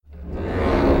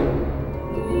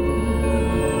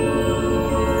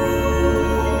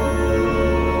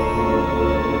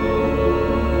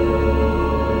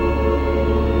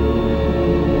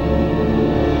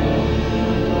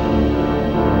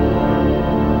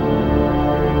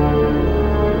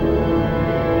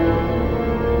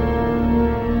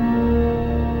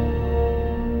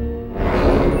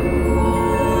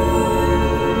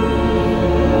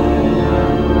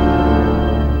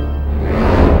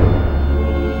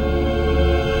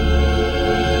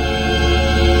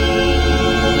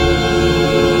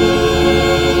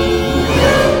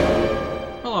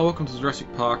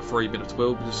3 minutes where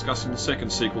we'll be discussing the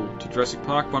second sequel to Jurassic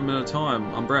Park, 1 minute at a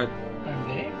time. I'm Brad. I'm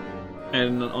Dave.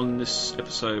 And on this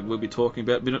episode we'll be talking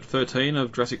about minute 13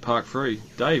 of Jurassic Park 3.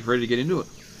 Dave, ready to get into it?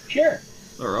 Sure.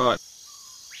 Alright.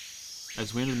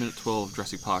 As we entered minute 12 of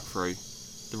Jurassic Park 3,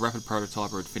 the rapid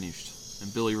prototyper had finished,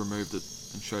 and Billy removed it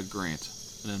and showed Grant,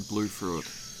 and then blew through it,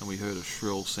 and we heard a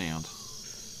shrill sound.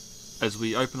 As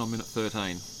we open on minute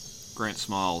 13, Grant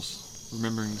smiles,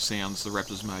 remembering the sounds the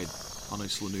raptors made on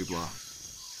Isla Nublar.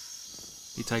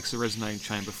 He takes the resonating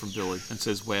chamber from Billy and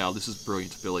says, "Wow, this is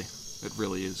brilliant, Billy. It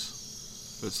really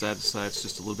is. But it's sad to say it's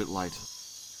just a little bit late."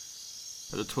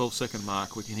 At the 12-second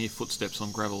mark, we can hear footsteps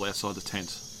on gravel outside the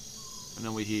tent, and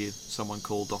then we hear someone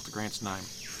call Dr. Grant's name.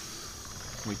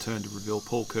 And we turn to reveal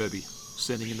Paul Kirby,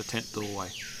 standing in the tent doorway.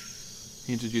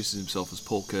 He introduces himself as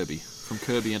Paul Kirby, from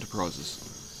Kirby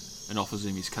Enterprises, and offers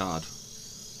him his card.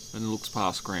 And then looks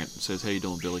past Grant and says, "How you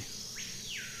doing, Billy?"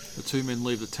 The two men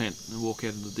leave the tent and walk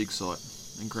out into the dig site,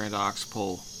 and Grant asks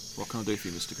Paul, "What can I do for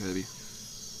you, Mr. Kirby?"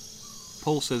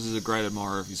 Paul says he's a great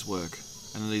admirer of his work,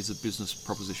 and that he's a business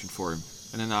proposition for him,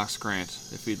 and then asks Grant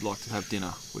if he'd like to have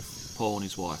dinner with Paul and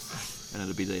his wife, and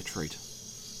it'll be their treat.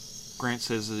 Grant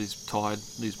says that he's tired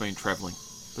and he's been travelling,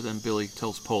 but then Billy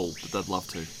tells Paul that they'd love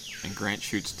to, and Grant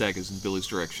shoots daggers in Billy's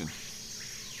direction.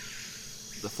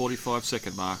 At the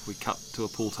 45-second mark, we cut to a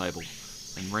pool table,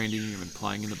 and Randy Newman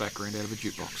playing in the background out of a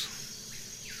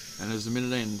jukebox. And as the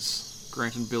minute ends,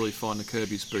 Grant and Billy find the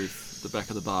Kirby's booth at the back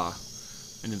of the bar,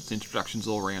 and it's introductions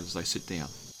all around as they sit down.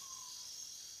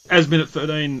 As minute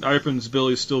 13 opens,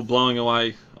 Billy's still blowing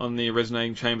away on the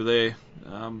resonating chamber there.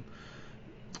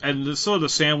 And the sort of the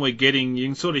sound we're getting, you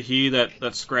can sort of hear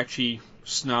that scratchy,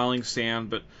 snarling sound,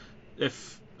 but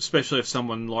especially if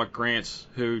someone like Grant,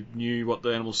 who knew what the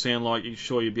animals sound like, you're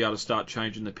sure you'd be able to start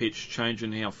changing the pitch,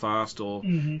 changing how fast or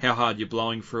how hard you're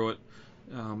blowing through it,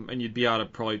 and you'd be able to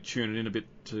probably tune it in a bit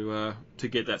to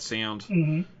get that sound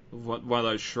of one of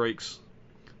those shrieks,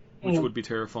 which would be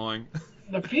terrifying.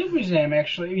 The Field Museum,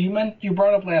 actually, you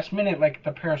brought up last minute, like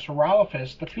the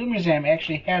Parasaurolophus. The Field Museum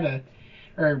actually had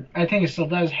or I think it still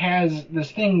does, has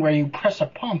this thing where you press a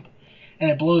pump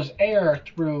and it blows air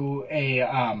through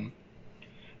a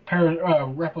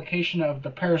replication of the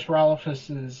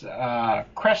Parasaurolophus's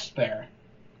crest there.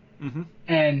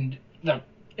 And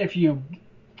if you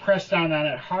press down on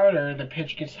it harder, the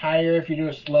pitch gets higher. If you do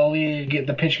it slowly,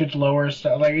 the pitch gets lower.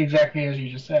 So, like exactly as you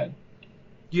just said.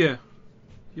 Yeah.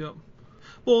 Yep.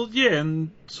 Well, yeah, and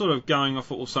sort of going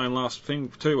off what we were saying last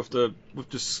thing too, with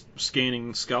just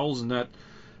scanning skulls and that,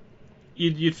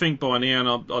 you'd think by now,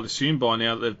 and I'd assume by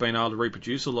now, that they've been able to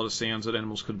reproduce a lot of sounds that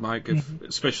animals could make,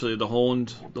 especially the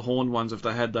horned ones, if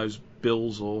they had those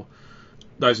bills or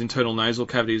those internal nasal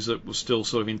cavities that were still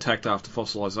sort of intact after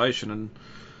fossilisation. And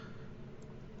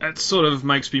it sort of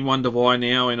makes me wonder why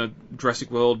now, in a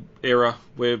Jurassic World era,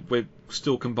 where we're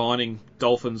still combining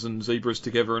dolphins and zebras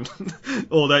together and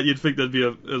all that, you'd think there'd be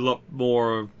a lot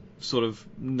more sort of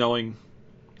knowing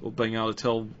or being able to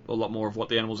tell a lot more of what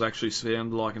the animals actually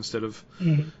sound like instead of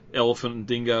elephant and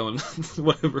dingo and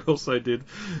whatever else they did.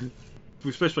 We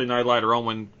especially know later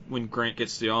on when Grant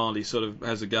gets to the island, he sort of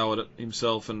has a go at it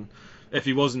himself, and if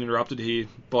he wasn't interrupted here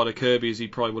by the Kirby's, he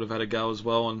probably would have had a go as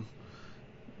well and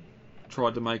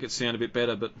tried to make it sound a bit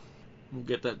better, but we'll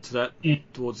get to that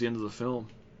towards the end of the film.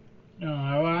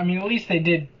 I mean, at least they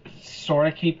did sort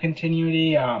of keep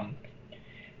continuity. I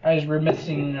was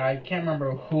remissing, I can't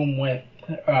remember whom with,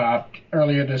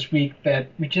 earlier this week, that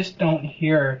we just don't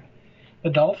hear the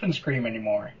dolphin scream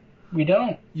anymore. We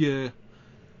don't. Yeah.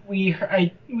 We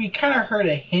kind of heard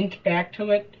a hint back to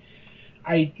it.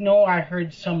 I know I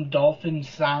heard some dolphin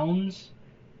sounds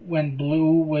when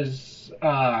Blue was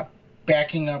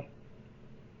backing up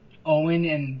Owen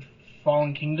in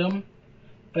Fallen Kingdom,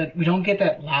 but we don't get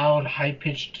that loud,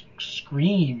 high-pitched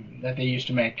scream that they used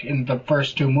to make in the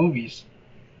first two movies.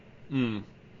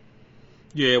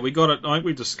 Yeah, we got it. I think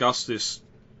we discussed this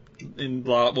when we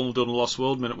were doing the Lost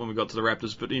World minute when we got to the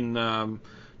raptors, but in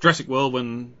Jurassic World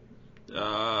when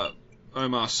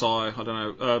Omar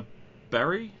Sy,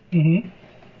 Barry?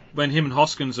 When him and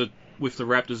Hoskins are with the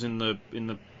raptors in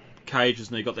the cages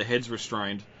and they got their heads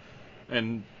restrained,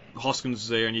 and Hoskins is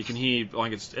there, and you can hear, I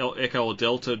think it's Echo or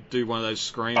Delta, do one of those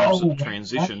screams at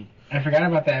transition. I forgot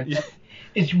about that. Yeah.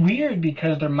 It's weird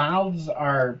because their mouths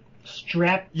are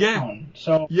strapped down.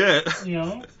 So, you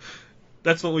know.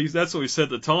 That's what we said at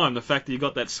the time, the fact that you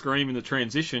got that scream in the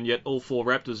transition, yet all four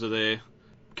raptors are there,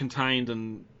 contained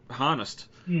and harnessed,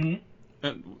 and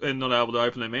not able to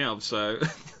open their mouths, so...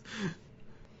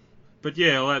 But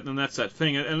yeah, and that's that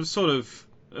thing, and it's sort of,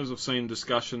 as I've seen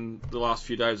discussion the last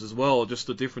few days as well, just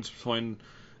the difference between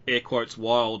air quotes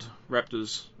wild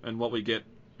raptors and what we get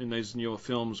in these newer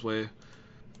films where,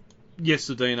 yes,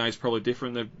 the DNA is probably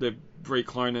different. They're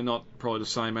recloned. They're not probably the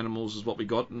same animals as what we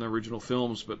got in the original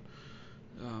films, but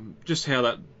just how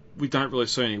that we don't really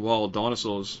see any wild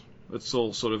dinosaurs. It's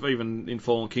all sort of, even in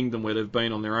Fallen Kingdom where they've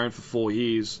been on their own for 4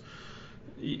 years.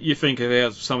 You think of how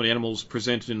some of the animals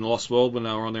presented in Lost World when they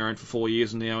were on their own for 4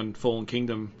 years, and now in Fallen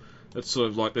Kingdom, it's sort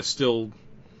of like they're still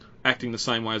acting the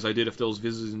same way as they did if there was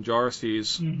visitors in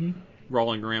gyrospheres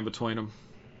rolling around between them.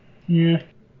 Yeah.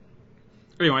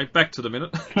 Anyway, back to the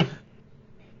minute.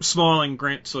 Smiling,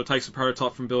 Grant sort of takes a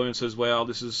prototype from Billy and says, "Wow,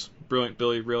 this is brilliant,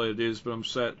 Billy. Really, it is. But I'm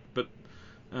sad.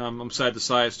 I'm sad to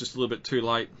say it's just a little bit too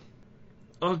late."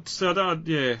 I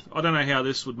don't know how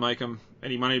this would make him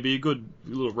any money. It'd be a good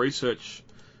little research,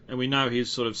 and we know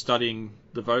he's sort of studying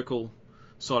the vocal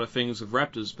side of things of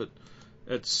raptors, but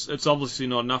it's obviously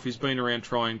not enough. He's been around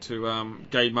trying to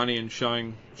gain money and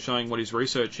showing what his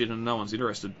research is, and no one's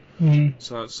interested.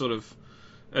 So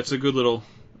it's a good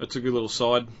little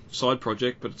side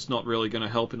project, but it's not really going to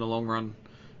help in the long run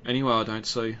anyway, I don't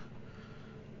see,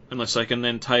 unless they can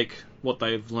then take what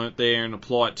they've learnt there and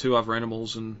apply it to other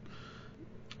animals and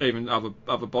even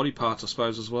other body parts, I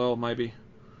suppose, as well, maybe.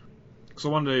 Because I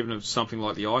wonder even if something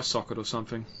like the eye socket or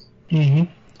something.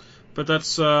 But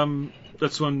that's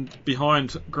when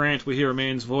behind Grant we hear a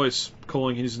man's voice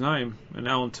calling his name, and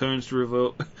Alan turns to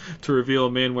reveal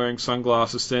a man wearing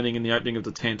sunglasses standing in the opening of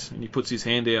the tent, and he puts his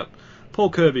hand out.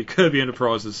 Paul Kirby, Kirby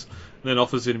Enterprises, and then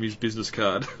offers him his business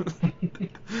card.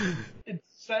 It's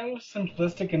so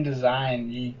simplistic in design.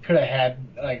 You could have had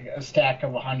like a stack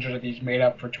of 100 of these made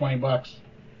up for $20.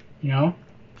 You know?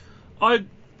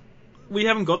 We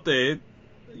haven't got there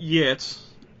yet.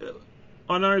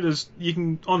 I know you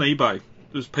can on eBay.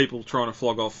 There's people trying to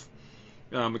flog off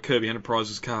a Kirby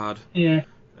Enterprises card. Yeah.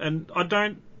 And I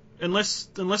don't, unless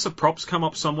the props come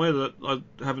up somewhere that I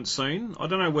haven't seen, I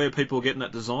don't know where people are getting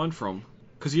that design from.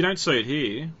 Because you don't see it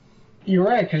here. You're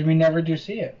right, because we never do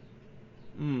see it.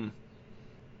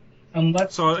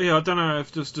 So yeah, I don't know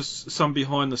if there's just some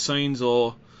behind the scenes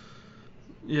or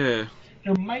yeah.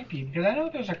 There might be, because I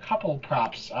know there's a couple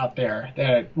props out there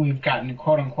that we've gotten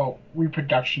quote-unquote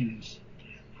reproductions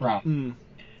from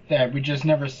that we just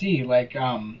never see. Like,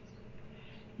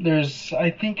 there's,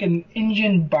 I think, an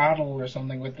Indian bottle or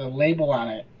something with a label on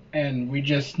it, and we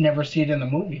just never see it in the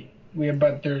movie.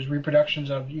 But there's reproductions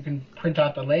of, you can print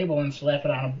out the label and slap it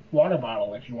on a water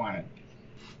bottle if you want it.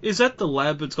 Is that the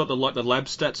lab? It's got the lab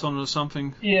stats on it or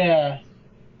something? Yeah,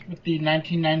 with the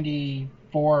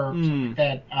 1994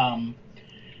 that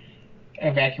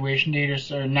evacuation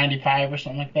date or 95 or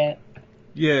something like that.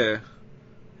 Yeah.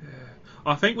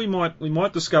 I think we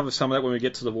might discover some of that when we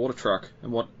get to the water truck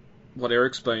and what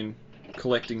Eric's been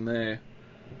collecting there.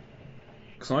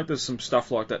 Because I think there's some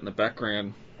stuff like that in the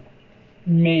background.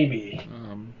 Maybe.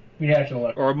 We'd have to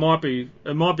look. Or it might be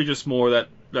just more of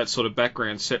that sort of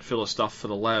background set filler stuff for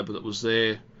the lab that was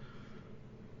there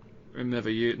and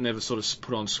never sort of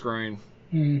put on screen.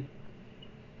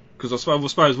 Because I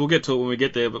suppose we'll get to it when we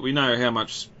get there, but we know how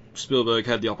much Spielberg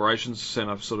had the operations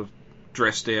centre sort of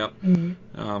dressed out. I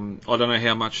don't know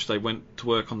how much they went to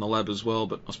work on the lab as well,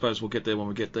 but I suppose we'll get there when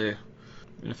we get there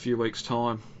in a few weeks'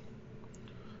 time.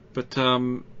 But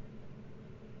then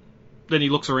he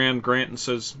looks around Grant and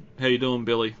says, "How you doing,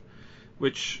 Billy?"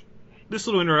 Which, this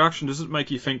little introduction, does it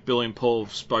make you think Billy and Paul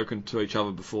have spoken to each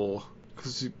other before?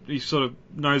 Because he sort of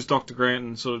knows Dr. Grant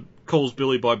and sort of calls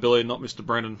Billy by Billy, not Mr.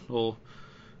 Brennan, or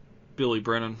Billy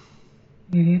Brennan.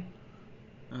 It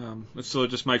sort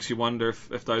of just makes you wonder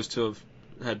if those two have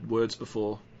had words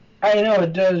before. I know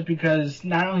it does, because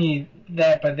not only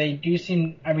that, but they do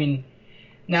seem, I mean,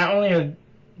 not only are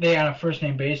they on a first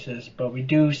name basis, but we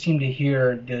do seem to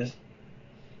hear this,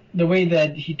 the way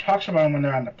that he talks about them when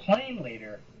they're on the plane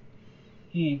later.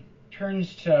 He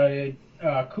turns to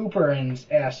Cooper and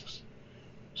asks,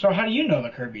 "So how do you know the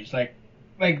Kirbys? Like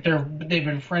they've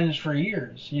been friends for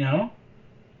years, you know?"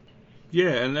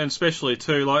 Yeah, and especially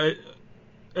too, like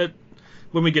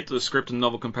when we get to the script and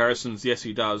novel comparisons, yes,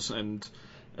 he does, and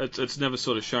it's never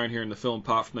sort of shown here in the film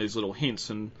apart from these little hints,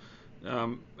 and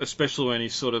especially when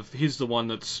he's the one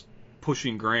that's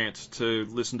pushing Grant to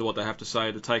listen to what they have to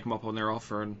say, to take them up on their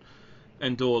offer,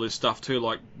 and do all this stuff too,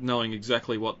 like knowing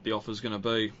exactly what the offer's going to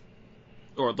be,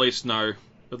 or at least know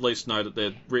that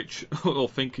they're rich, or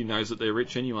think he knows that they're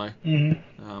rich anyway.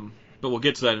 But we'll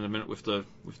get to that in a minute with the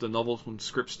novel and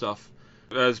script stuff.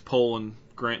 As Paul and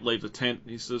Grant leave the tent,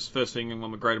 he says, "First thing,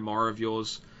 I'm a great admirer of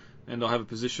yours, and I have a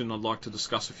position I'd like to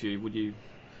discuss with you. Would you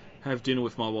have dinner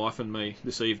with my wife and me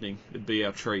this evening? It'd be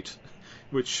our treat."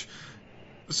 Which,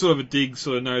 sort of a dig,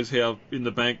 sort of knows how in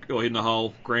the bank or in the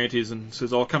hole Grant is, and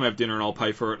says, "I'll come have dinner and I'll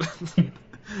pay for it."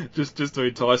 just to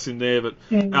entice him there. But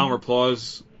Alan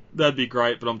replies, "That'd be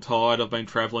great, but I'm tired. I've been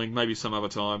travelling. Maybe some other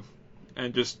time."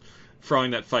 And just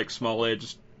throwing that fake smile there,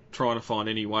 just trying to find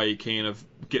any way he can of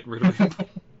getting rid of him.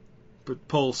 But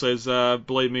Paul says,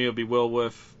 "Believe me, it'll be well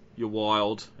worth your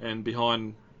while." And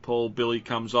behind Paul, Billy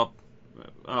comes up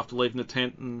after leaving the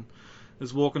tent and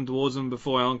is walking towards him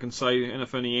before Alan can say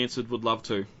anything. He answered, "Would love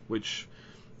to," which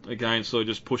again sort of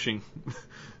just pushing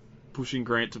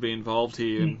Grant to be involved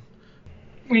here. And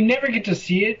we never get to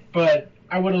see it, but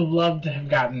I would have loved to have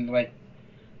gotten like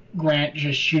Grant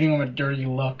just shooting him a dirty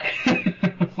look,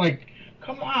 like,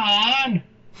 "Come on."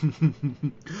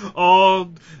 Oh,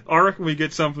 I reckon we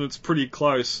get something that's pretty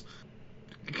close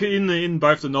in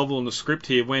both the novel and the script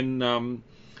here.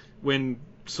 When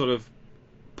sort of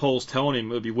Paul's telling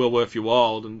him it'd be well worth your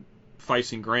while and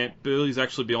facing Grant, Billy's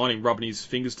actually behind him, rubbing his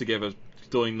fingers together,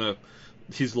 doing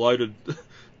his loaded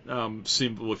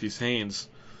symbol with his hands,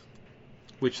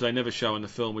 which they never show in the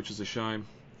film, which is a shame.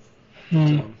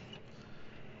 Laura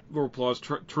replies,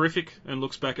 "Terrific," and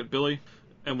looks back at Billy.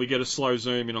 And we get a slow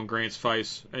zoom in on Grant's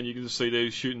face, and you can just see that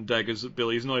he's shooting daggers at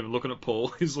Billy. He's not even looking at Paul;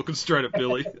 he's looking straight at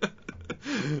Billy.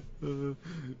 And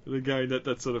again,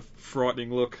 that sort of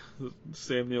frightening look that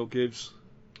Sam Neill gives.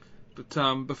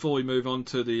 But before we move on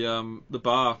to the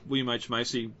bar, William H.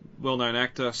 Macy, well-known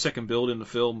actor, second build in the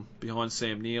film behind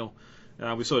Sam Neill.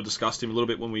 We sort of discussed him a little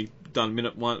bit when we done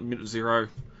minute 0,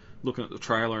 looking at the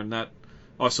trailer and that.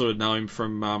 I sort of know him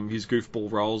from his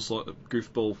goofball roles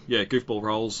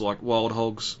like Wild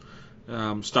Hogs,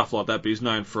 stuff like that. But he's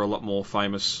known for a lot more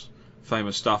famous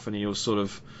stuff, and he was sort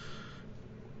of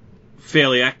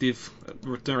fairly active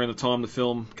during the time the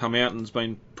film came out, and has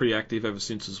been pretty active ever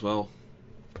since as well.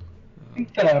 I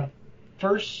think the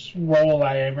first role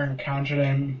I ever encountered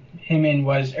him in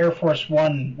was Air Force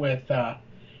One with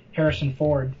Harrison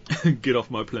Ford. Get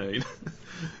off my plane.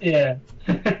 Yeah,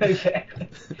 exactly.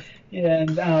 Yeah,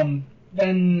 and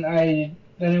then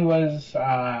it was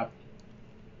I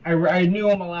knew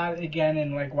him a lot again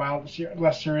in like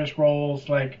less serious roles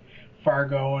like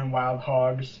Fargo and Wild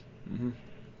Hogs. Mm-hmm.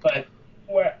 But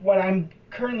what I'm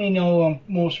currently know him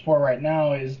most for right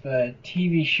now is the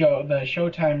TV show, the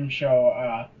Showtime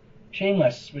show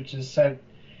Shameless, which is set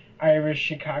Irish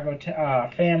Chicago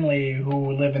family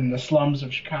who live in the slums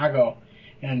of Chicago.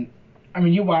 And I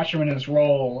mean, you watch him in his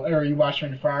role, or you watch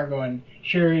him in Fargo, and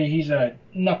sure, he's a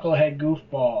knucklehead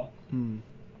goofball.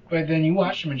 But then you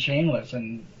watch him in Shameless,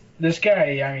 and this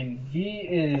guy, I mean, he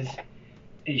is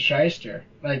a shyster,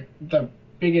 like the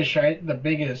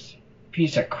biggest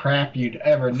piece of crap you'd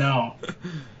ever know.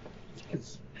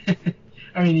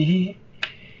 I mean,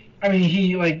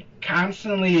 he like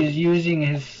constantly is using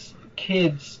his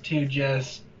kids to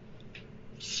just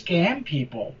scam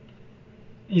people,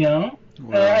 you know?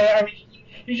 Wow. I mean,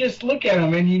 you just look at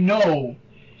him and you know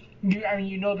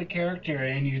the character,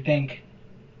 and you think,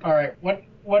 all right,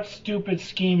 what stupid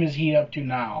scheme is he up to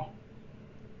now?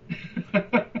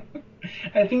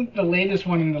 I think the latest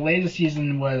one in the latest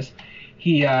season was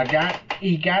he got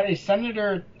a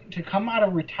senator to come out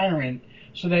of retirement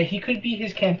so that he could be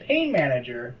his campaign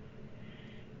manager,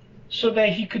 so that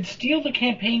he could steal the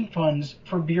campaign funds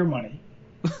for beer money.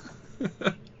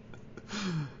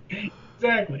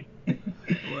 Exactly.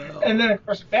 Wow. And then, of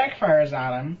course, it backfires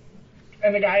on him,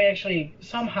 and the guy actually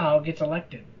somehow gets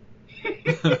elected.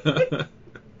 I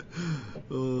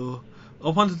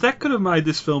wonder, that could have made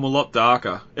this film a lot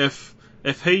darker if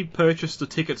he purchased the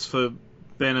tickets for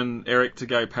Ben and Eric to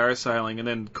go parasailing and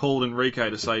then called Enrique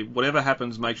to say, whatever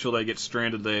happens, make sure they get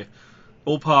stranded there.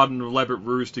 All part of an elaborate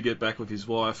ruse to get back with his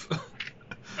wife.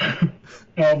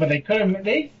 No, but they could have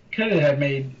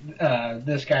made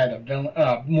this guy the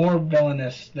villain, more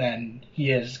villainous than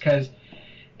he is, because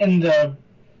in the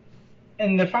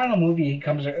final movie, he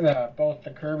comes. Both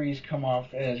the Kirbys come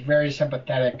off as very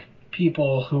sympathetic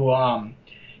people who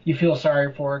you feel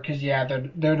sorry for, because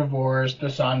they're divorced. The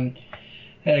son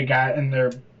had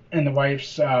the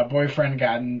wife's boyfriend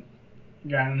got in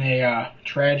a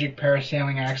tragic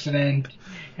parasailing accident,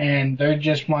 and they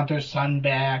just want their son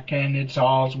back, and it's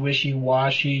all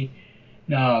wishy-washy.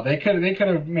 No, they could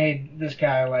have made this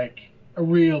guy like a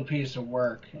real piece of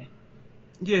work.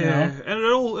 Yeah, you know? And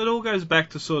it all goes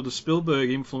back to sort of the Spielberg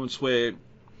influence, where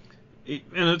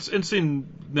it's in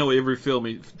nearly every film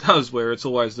he does, where it's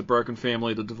always the broken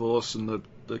family, the divorce, and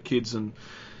the kids, and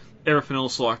everything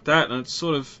else like that. And it's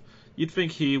sort of, you'd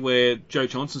think here where Joe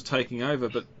Johnston's taking over,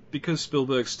 but because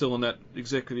Spielberg's still in that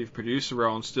executive producer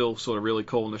role and still sort of really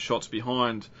calling the shots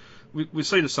behind, we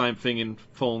see the same thing in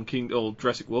Fallen King or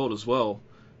Jurassic World as well,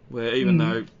 where even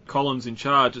though Colin's in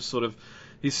charge, it's sort of,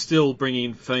 he's still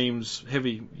bringing in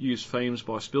heavy used themes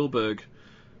by Spielberg.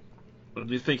 Do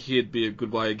you think he'd be a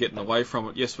good way of getting away from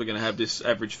it? Yes, we're going to have this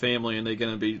average family and they're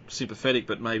going to be sympathetic,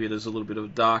 but maybe there's a little bit of a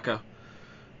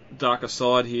darker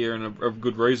side here and a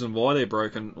good reason why they're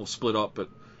broken or split up. But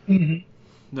Mm-hmm.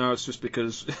 no, it's just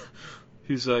because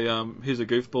he's a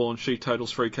goofball and she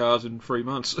totals 3 cars in 3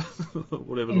 months,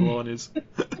 whatever the line is.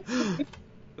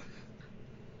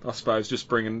 I suppose just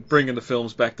bringing the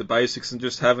films back to basics and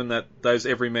just having those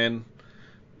everyman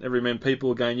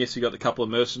people again. Yes, you got the couple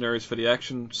of mercenaries for the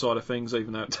action side of things,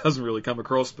 even though it doesn't really come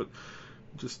across. But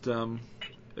just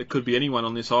it could be anyone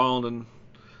on this island, and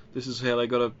this is how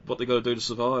what they got to do to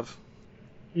survive.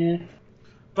 Yeah.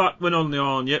 But we're not on the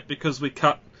island yet because we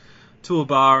cut to a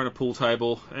bar and a pool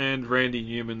table, and Randy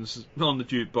Newman's on the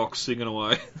jukebox singing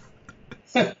away.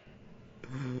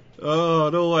 Oh,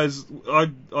 it always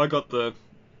I got the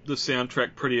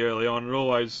soundtrack pretty early on. It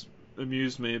always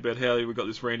amused me about how we got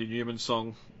this Randy Newman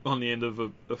song on the end of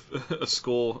a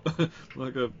score,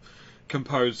 like a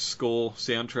composed score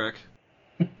soundtrack.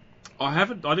 I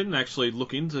didn't actually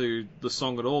look into the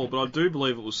song at all, but I do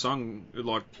believe it was sung,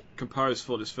 like, composed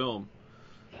for this film.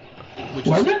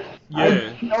 Was it?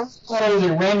 Yeah. I thought it was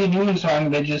a Randy Newman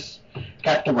song they just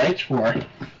got the rights for.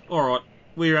 Alright,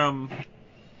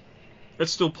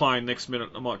 it's still playing next minute.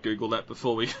 I might Google that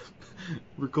before we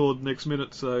record next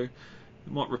minute, so I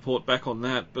might report back on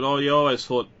that. But I always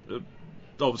thought,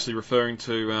 obviously referring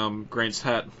to Grant's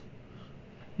hat.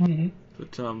 Mm-hmm.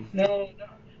 But No,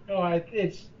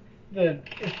 it's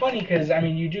funny because, I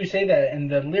mean, you do say that,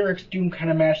 and the lyrics do kind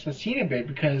of match the scene a bit,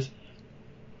 because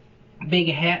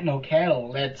big hat, no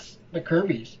cattle, that's the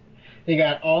Kirby's. They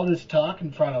got all this talk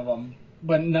in front of them,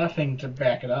 but nothing to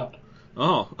back it up.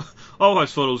 Oh, I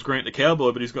always thought it was Grant the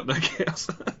cowboy, but he's got no cows.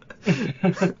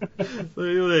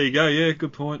 There you go, yeah,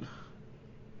 good point.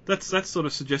 That's sort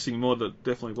of suggesting more that it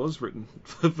definitely was written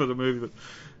for the movie, but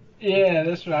Yeah,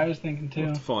 that's what I was thinking too. we'll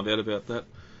have to find out about that.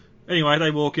 Anyway,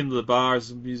 they walk into the bar as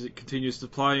the music continues to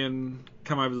play and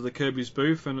come over to the Kirby's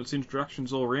booth, and it's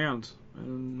introductions all round.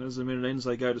 And as the minute ends,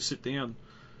 they go to sit down.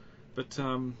 But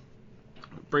not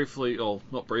briefly,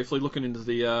 looking into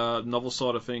the novel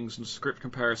side of things and script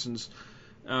comparisons,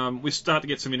 we start to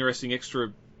get some interesting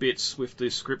extra bits with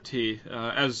the script here.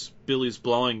 As Bill is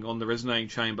blowing on the resonating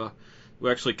chamber,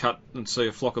 we actually cut and see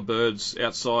a flock of birds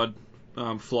outside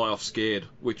fly off scared,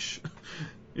 which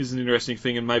is an interesting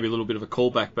thing, and maybe a little bit of a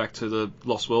callback back to the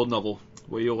Lost World novel,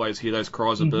 where you always hear those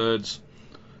cries of birds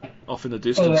off in the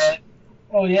distance.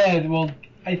 Yeah, well,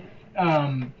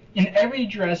 in every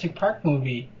Jurassic Park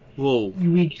movie, Whoa.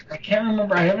 I can't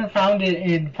remember, I haven't found it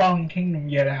in Fallen Kingdom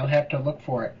yet, I'll have to look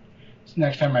for it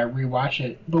next time I rewatch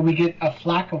it, but we get a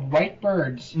flock of white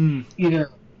birds, either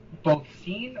both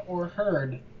seen or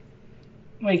heard,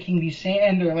 making these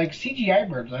and they're like CGI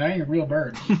birds, they're not even real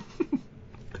birds.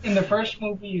 In the first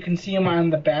movie, you can see them on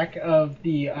the back of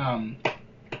the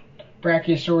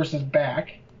Brachiosaurus's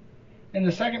back. In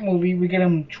the second movie, we get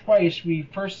them twice. We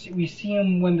see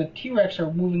them when the T-Rex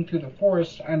are moving through the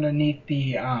forest underneath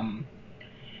the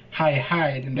high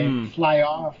hide, and they fly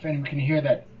off, and we can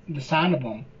hear the sound of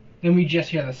them. Then we just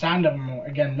hear the sound of them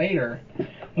again later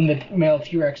when the male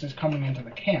T-Rex is coming into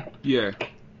the camp. Yeah.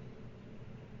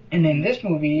 And in this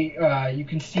movie, you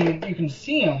can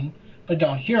see them, but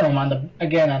don't hear them on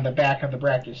the back of the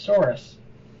Brachiosaurus.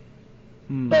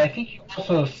 But I think you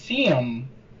also see them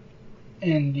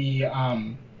in the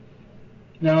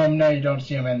no, you don't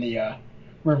see them in the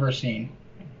river scene.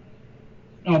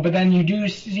 No, but then you do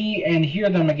see and hear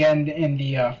them again in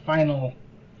the final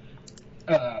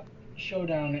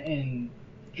showdown in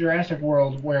Jurassic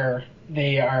World, where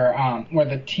they are where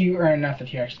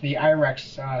the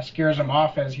I-Rex scares him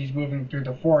off as he's moving through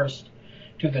the forest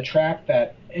to the trap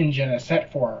that InGen is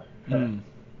set for her.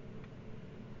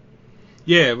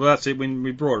 Yeah, well, that's it. When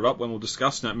we brought it up when we were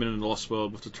discussing that minute in the Lost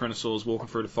World with the Tyrannosaurs walking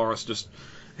through the forest, just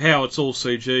how it's all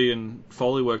CG and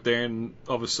Foley work there, and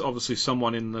obviously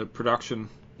someone in the production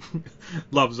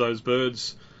loves those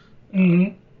birds.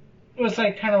 Mm-hmm. It was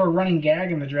like kind of a running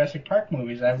gag in the Jurassic Park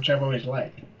movies, which I've always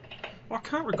liked. I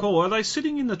can't recall. Are they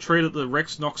sitting in the tree that the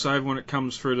Rex knocks over when it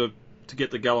comes through to get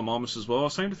the Gallimimus as well? I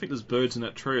seem to think there's birds in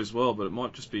that tree as well, but it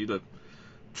might just be the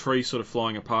tree sort of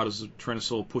flying apart as the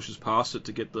Tyrannosaur pushes past it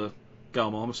to get the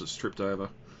Gallimimus that's tripped over.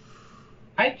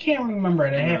 I can't remember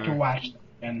it. I have to watch it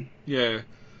again. Yeah.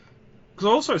 Because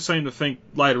I also seem to think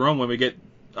later on when we get,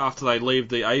 after they leave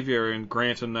the aviary and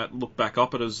Grant and that look back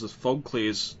up it as the fog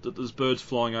clears, that there's birds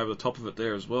flying over the top of it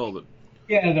there as well. But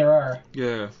yeah, there are.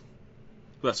 Yeah.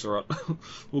 That's alright.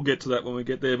 We'll get to that when we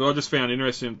get there. But I just found it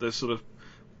interesting that they sort of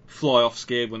fly off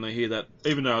scared when they hear that,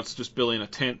 even though it's just Billy in a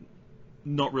tent,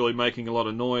 not really making a lot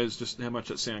of noise, just how much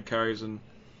that sound carries. And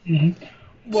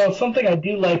Well, something I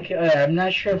do like. I'm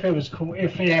not sure if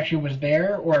if it actually was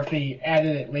there or if they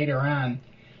added it later on.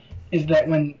 Is that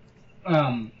when,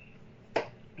 um,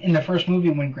 in the first movie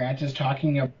when Grant is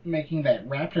making that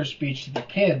raptor speech to the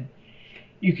kid,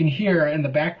 you can hear in the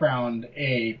background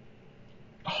a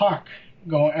hawk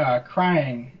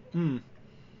crying. Hmm.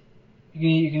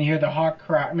 You can hear the hawk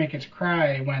make its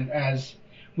cry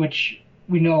which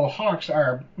we know hawks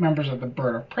are members of the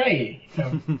bird of prey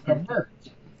of birds,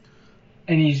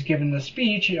 and he's given the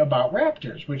speech about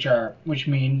raptors, which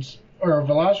means or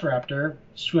velociraptor,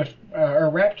 swift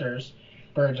or raptors,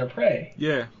 birds of prey.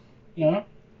 Yeah. You know.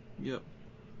 Yep.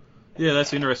 Yeah,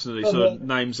 that's interesting that he sort of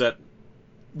names that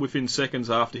within seconds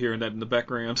after hearing that in the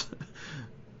background.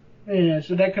 Yeah,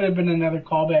 so that could have been another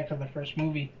callback to the first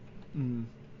movie. Mm.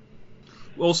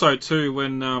 Also, too,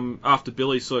 when after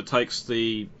Billy sort of takes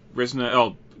the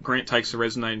Grant takes the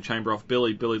resonating chamber off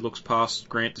Billy. Billy looks past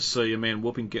Grant to see a man and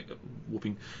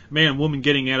woman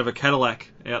getting out of a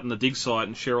Cadillac out in the dig site,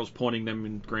 and Cheryl's pointing them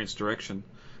in Grant's direction.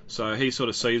 So he sort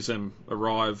of sees them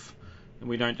arrive, and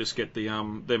we don't just get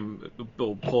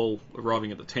Paul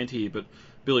arriving at the tent here, but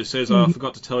Billy says, "Oh, I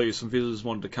forgot to tell you, some visitors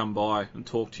wanted to come by and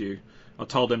talk to you. I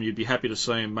told them you'd be happy to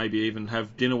see them, maybe even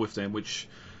have dinner with them," which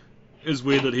is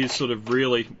weird that he's sort of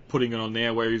really putting it on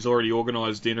now, where he's already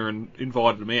organised dinner and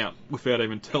invited them out without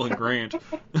even telling Grant.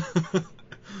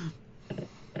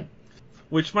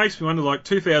 Which makes me wonder, like,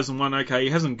 2001, okay, he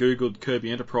hasn't Googled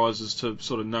Kirby Enterprises to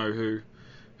sort of know who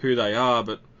they are,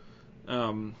 but...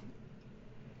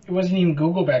 It wasn't even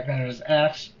Google back then, it was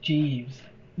Ask Jeeves.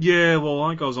 Yeah, well, I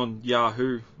think I was on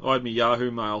Yahoo. I had my Yahoo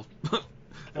email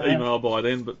by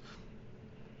then, but...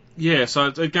 Yeah, so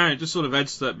again, it just sort of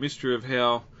adds to that mystery of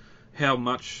how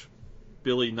much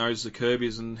Billy knows the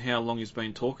Kirbys and how long he's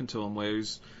been talking to them, where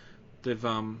they've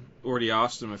already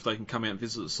asked him if they can come out and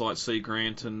visit the site, see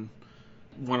Grant, and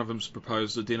one of them's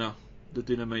proposed the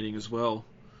dinner meeting as well.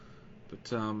 But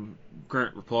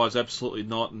Grant replies, absolutely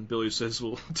not, and Billy says,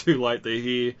 well, too late, they're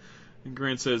here. And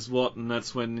Grant says, what? And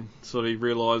that's when sort of he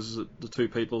realises that the two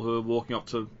people who are walking up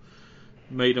to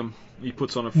meet him, he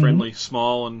puts on a friendly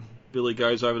smile, and Billy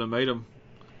goes over to meet him.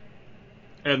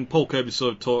 And Paul Kirby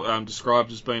sort of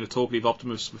described as being a talkative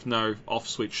optimist with no off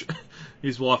switch.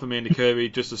 His wife, Amanda Kirby,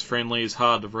 just as friendly, is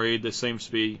hard to read. There seems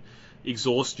to be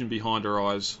exhaustion behind her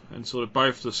eyes. And sort of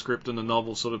both the script and the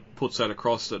novel sort of puts that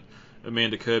across, that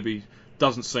Amanda Kirby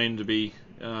doesn't seem to be,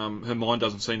 her mind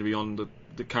doesn't seem to be on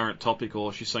the current topic,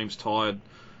 or she seems tired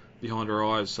behind her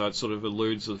eyes. So it sort of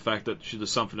alludes to the fact that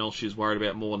there's something else she's worried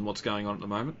about more than what's going on at the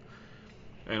moment.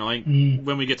 And I think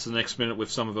when we get to the next minute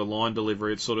with some of her line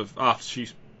delivery, it's sort of after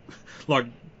she's like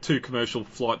 2 commercial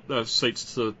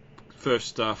seats to the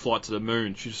first flight to the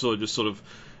moon, she sort of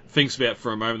thinks about it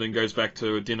for a moment, then goes back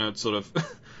to her dinner. It's sort of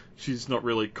she's not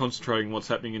really concentrating on what's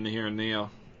happening in the here and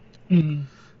now.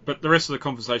 But the rest of the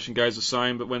conversation goes the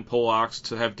same. But when Paul asks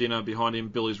to have dinner, behind him,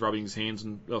 Billy's rubbing his hands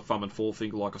and thumb and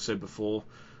forefinger, like I said before,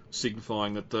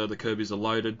 signifying that the Kirbys are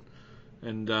loaded.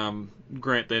 And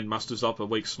Grant then musters up a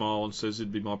weak smile and says,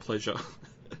 it'd be my pleasure.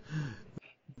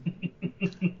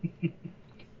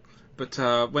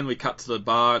 But when we cut to the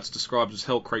bar, it's described as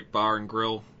Hell Creek Bar and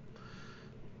Grill.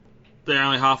 They're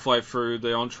only halfway through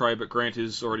the entree, but Grant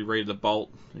is already ready to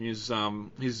bolt. It's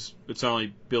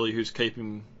only Billy who's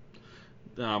keeping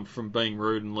from being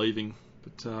rude and leaving.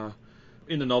 But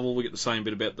in the novel, we get the same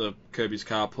bit about the Kirby's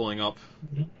car pulling up.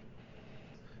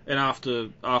 And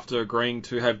after agreeing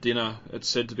to have dinner, it's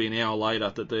said to be an hour later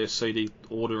that they're seated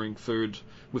ordering food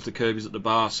with the Kirbys at the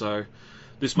bar. So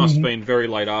this must have been very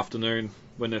late afternoon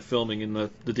when they're filming in the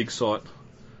dig site.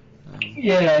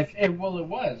 It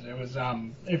was. It was,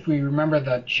 if we remember,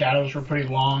 the shadows were pretty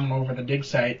long over the dig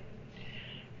site.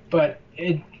 But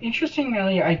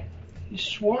interestingly, I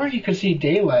swore you could see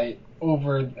daylight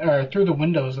through the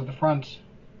windows of the front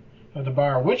of the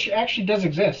bar, which actually does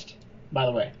exist, by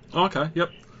the way. Okay, yep.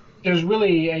 There's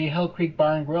really a Hell Creek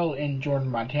Bar and Grill in Jordan,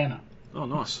 Montana. Oh,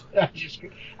 nice. I just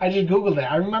Googled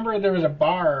that. I remember there was a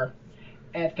bar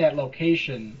at that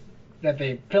location that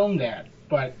they filmed at,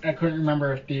 but I couldn't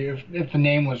remember if the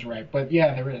name was right. But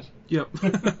yeah, there is. Yep.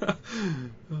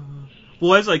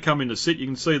 Well, as they come in to sit, you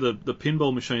can see the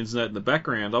pinball machines and that in the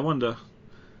background. I wonder,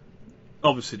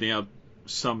 obviously now,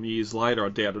 some years later, I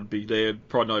doubt it'd be there.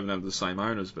 Probably not even under the same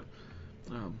owners, but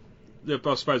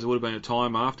I suppose there would have been a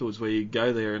time afterwards where you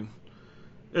go there, and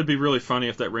it'd be really funny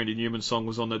if that Randy Newman song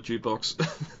was on that jukebox.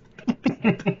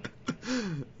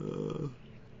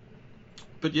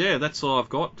 But yeah, that's all I've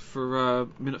got for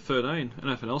minute 13.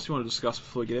 Anything else you want to discuss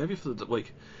before we get out of here for the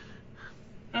week?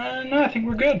 No, I think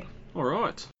we're good.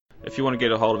 Alright. If you want to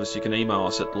get a hold of us, you can email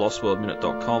us at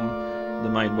lostworldminute.com. The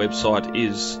main website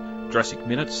is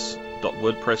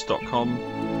JurassicMinutes.wordpress.com,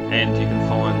 and you can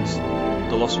find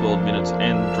the Lost World Minutes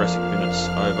and Jurassic Minutes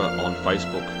over on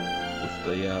Facebook with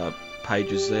the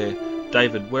pages there.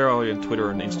 David, where are you on Twitter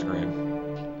and Instagram?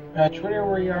 Twitter,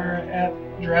 we are at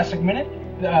Jurassic Minute.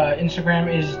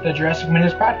 Instagram is the Jurassic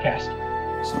Minutes Podcast.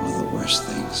 Some of the worst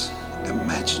things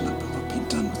imaginable have been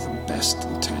done with the best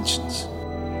intentions.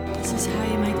 This is how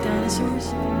you make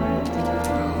dinosaurs? No.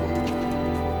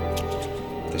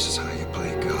 This is how you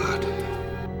play God.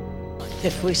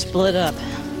 If we split up,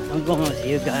 I'm going with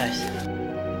you guys.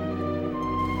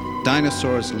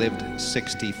 Dinosaurs lived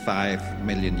 65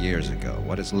 million years ago.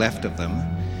 What is left of them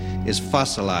is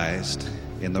fossilized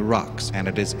in the rocks, and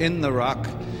it is in the rock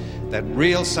that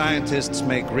real scientists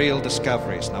make real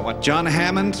discoveries. Now, what John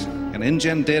Hammond and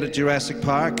InGen did at Jurassic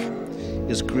Park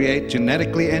is create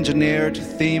genetically engineered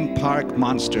theme park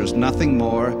monsters, nothing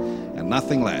more and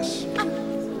nothing less.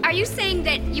 Are you saying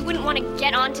that you wouldn't want to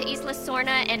get onto Isla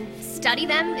Sorna and study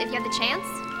them if you had the chance?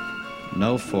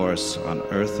 No force on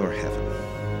earth or heaven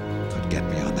could get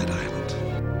me on that island.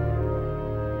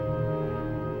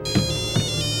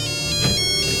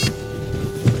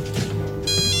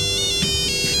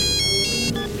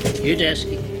 You,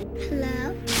 Desky.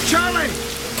 Hello? Charlie!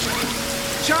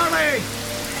 Charlie!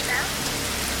 Hello?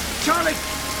 Charlie,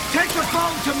 take the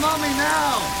phone to Mommy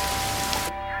now!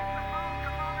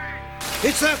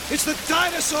 It's the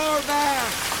dinosaur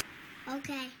man!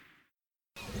 Okay.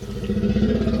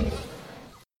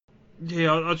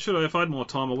 Yeah, I should have. If I had more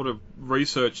time, I would have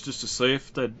researched just to see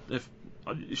if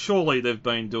surely they've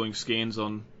been doing scans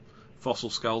on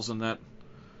fossil skulls and that.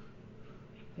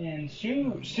 And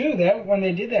Sue, that when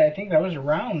they did that, I think that was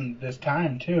around this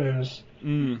time too. It was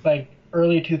like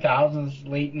early 2000s,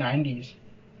 late 90s.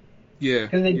 Yeah.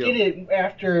 Because they did it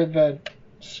after the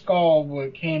skull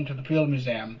came to the Field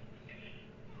Museum.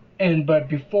 But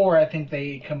before, I think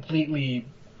they completely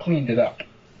cleaned it up.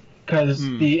 Because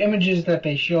the images that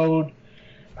they showed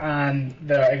on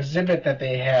the exhibit that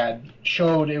they had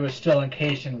showed it was still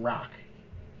encased in rock.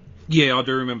 Yeah, I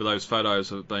do remember those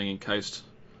photos of it being encased.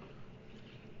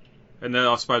 And then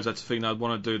I suppose that's the thing they'd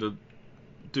want to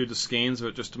do the scans of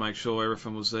it just to make sure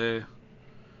everything was there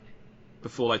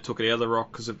before they took it out of the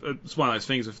rock. Because it's one of those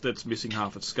things, if it's missing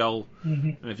half its skull,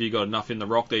 and if you got enough in the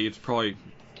rock there, it's probably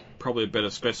a better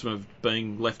specimen of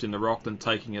being left in the rock than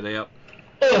taking it out.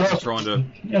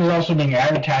 It was also being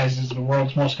advertised as the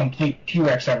world's most complete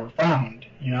T-Rex ever found,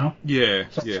 you know? Yeah,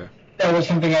 so yeah. That was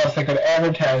something else they could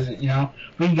advertise it, you know?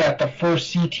 We got the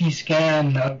first CT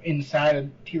scan of inside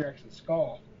of T-Rex's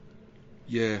skull.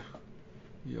 Yeah.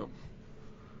 Yep.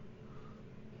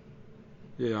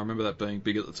 Yeah, I remember that being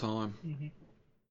big at the time. Mm-hmm.